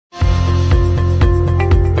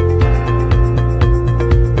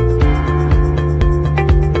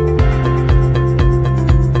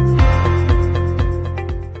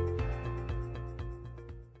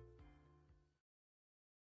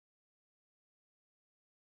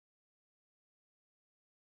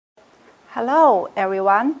Hello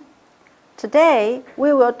everyone. Today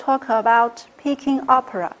we will talk about Peking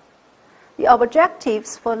Opera. The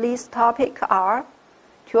objectives for this topic are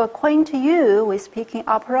to acquaint you with Peking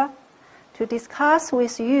Opera, to discuss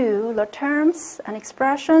with you the terms and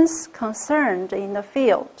expressions concerned in the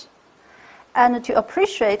field, and to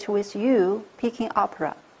appreciate with you Peking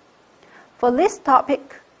Opera. For this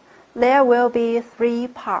topic, there will be 3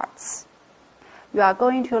 parts. You are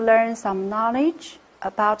going to learn some knowledge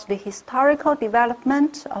about the historical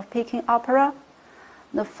development of Peking Opera,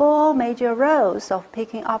 the 4 major roles of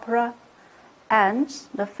Peking Opera, and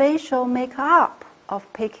the facial makeup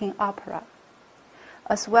of Peking Opera,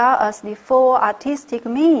 as well as the 4 artistic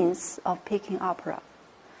means of Peking Opera.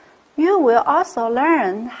 You will also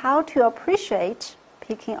learn how to appreciate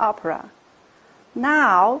Peking Opera.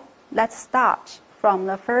 Now, let's start from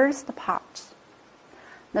the first part,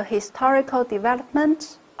 the historical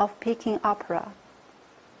development of Peking Opera.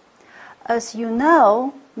 As you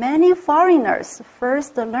know, many foreigners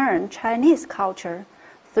first learned Chinese culture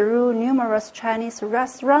through numerous Chinese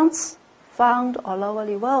restaurants found all over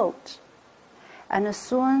the world, and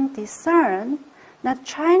soon discern that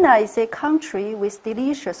China is a country with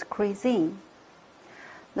delicious cuisine.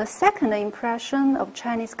 The second impression of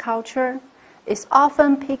Chinese culture is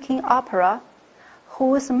often Peking Opera,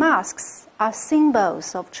 whose masks are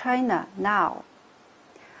symbols of China now.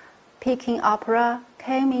 Peking Opera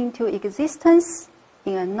came into existence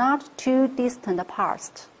in a not too distant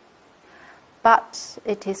past, but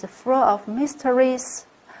it is full of mysteries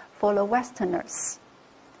for the Westerners.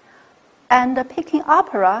 And the Peking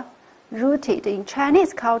Opera, rooted in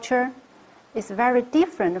Chinese culture, is very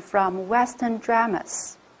different from Western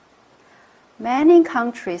dramas. Many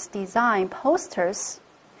countries design posters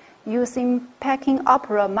using Peking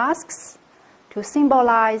Opera masks to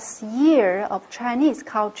symbolize year of Chinese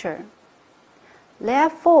culture.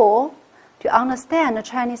 Therefore, to understand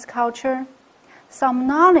Chinese culture, some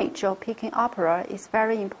knowledge of Peking Opera is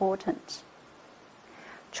very important.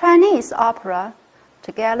 Chinese opera,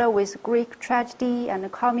 together with Greek tragedy and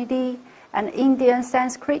comedy and Indian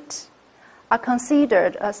Sanskrit, are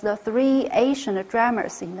considered as the 3 ancient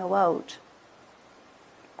dramas in the world.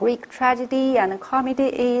 Greek tragedy and comedy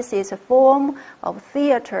is a form of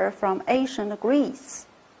theater from ancient Greece.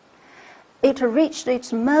 It reached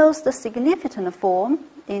its most significant form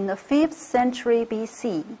in the 5th century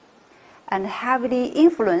BC and heavily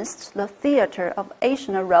influenced the theater of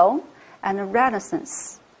ancient Rome and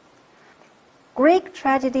Renaissance. Greek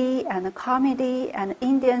tragedy and comedy and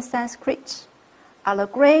Indian Sanskrit are the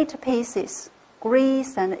great pieces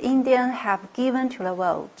Greece and India have given to the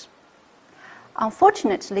world.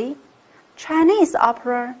 Unfortunately, Chinese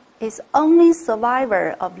opera is only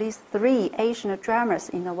survivor of these 3 ancient dramas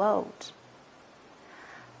in the world.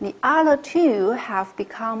 The other 2 have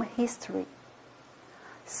become history.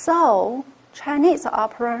 So, Chinese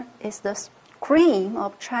opera is the cream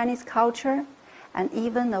of Chinese culture and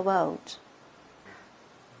even the world.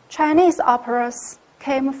 Chinese operas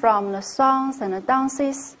came from the songs and the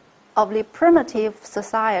dances of the primitive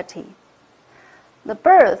society. The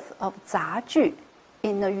birth of Zaju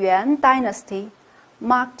in the Yuan dynasty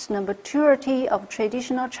marked the maturity of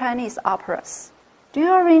traditional Chinese operas.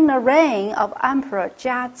 During the reign of Emperor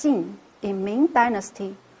Jia in Ming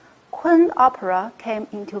dynasty, Kun opera came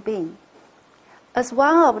into being. As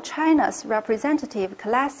one of China's representative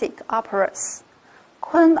classic operas,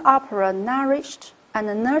 Kun opera nourished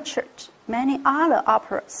and nurtured many other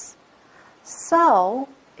operas. So,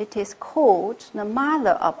 it is called the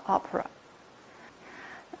mother of opera.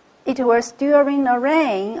 It was during the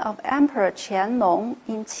reign of Emperor Qianlong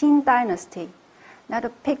in Qing dynasty that the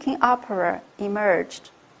Peking Opera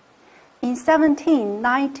emerged. In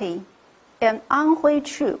 1790, an Anhui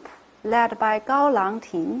troupe led by Gao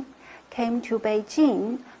Langting came to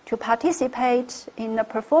Beijing to participate in the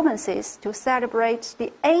performances to celebrate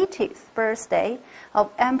the 80th birthday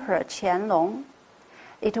of Emperor Qianlong.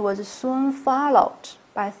 It was soon followed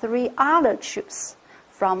by 3 other troupes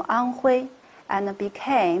from Anhui and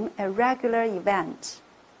became a regular event.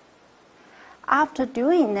 After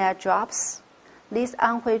doing their jobs, these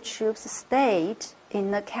Anhui troupes stayed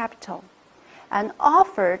in the capital and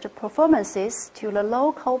offered performances to the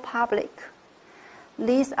local public.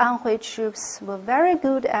 These Anhui troupes were very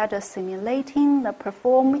good at assimilating the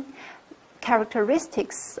performing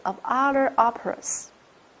characteristics of other operas,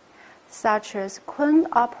 such as Kun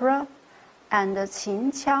opera and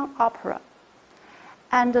Qinqiang opera.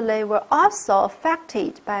 And they were also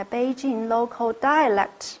affected by Beijing local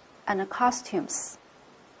dialect and costumes.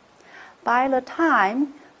 By the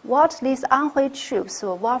time, what these Anhui troupes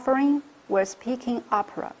were offering was Peking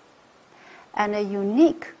Opera, and a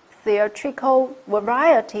unique theatrical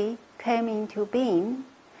variety came into being,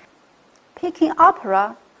 Peking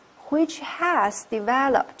Opera, which has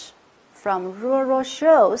developed from rural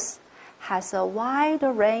shows, has a wide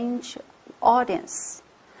range audience.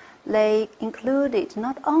 They included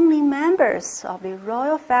not only members of the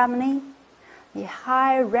royal family, the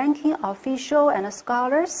high-ranking officials and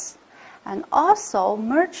scholars, and also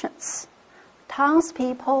merchants,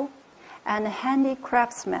 townspeople, and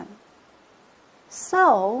handicraftsmen.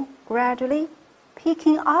 So, gradually,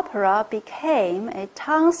 Peking Opera became a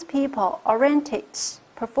townspeople-oriented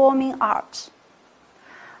performing art.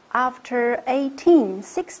 After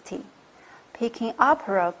 1860, Peking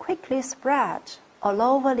Opera quickly spread all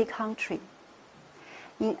over the country.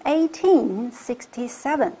 In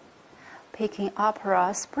 1867, Peking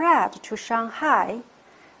Opera spread to Shanghai.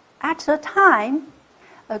 At the time,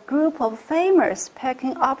 a group of famous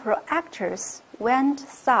Peking Opera actors went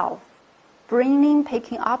south, bringing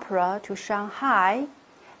Peking Opera to Shanghai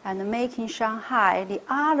and making Shanghai the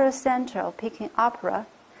other center of Peking Opera,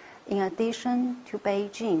 in addition to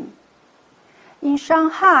Beijing. In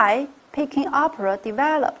Shanghai, Peking Opera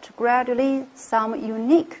developed gradually some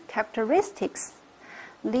unique characteristics,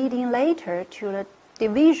 leading later to the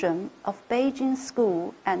division of Beijing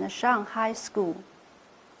School and the Shanghai School.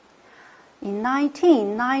 In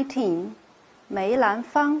 1919, Mei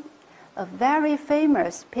Lanfang, a very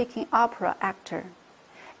famous Peking Opera actor,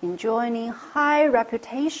 enjoying high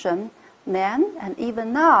reputation then and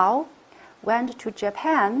even now, went to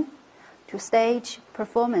Japan to stage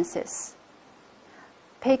performances.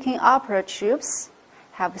 Peking Opera troupes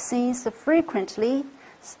have since frequently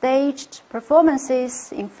staged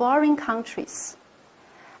performances in foreign countries,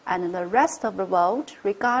 and the rest of the world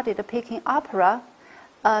regarded Peking Opera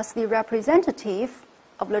as the representative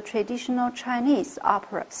of the traditional Chinese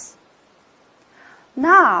operas.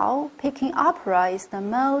 Now, Peking Opera is the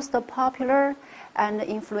most popular and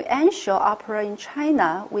influential opera in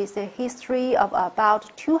China with a history of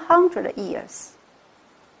about 200 years.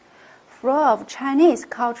 Full of Chinese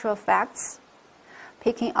cultural facts,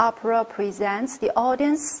 Peking Opera presents the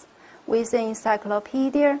audience with an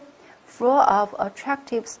encyclopedia full of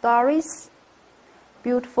attractive stories,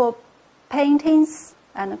 beautiful paintings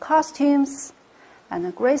and costumes,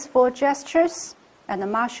 and graceful gestures and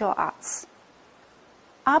martial arts.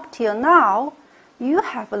 Up till now, you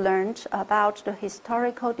have learned about the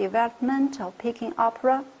historical development of Peking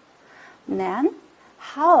Opera. Then,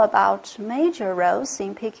 how about major roles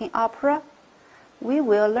in Peking Opera? We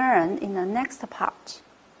will learn in the next part.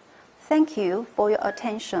 Thank you for your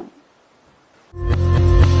attention.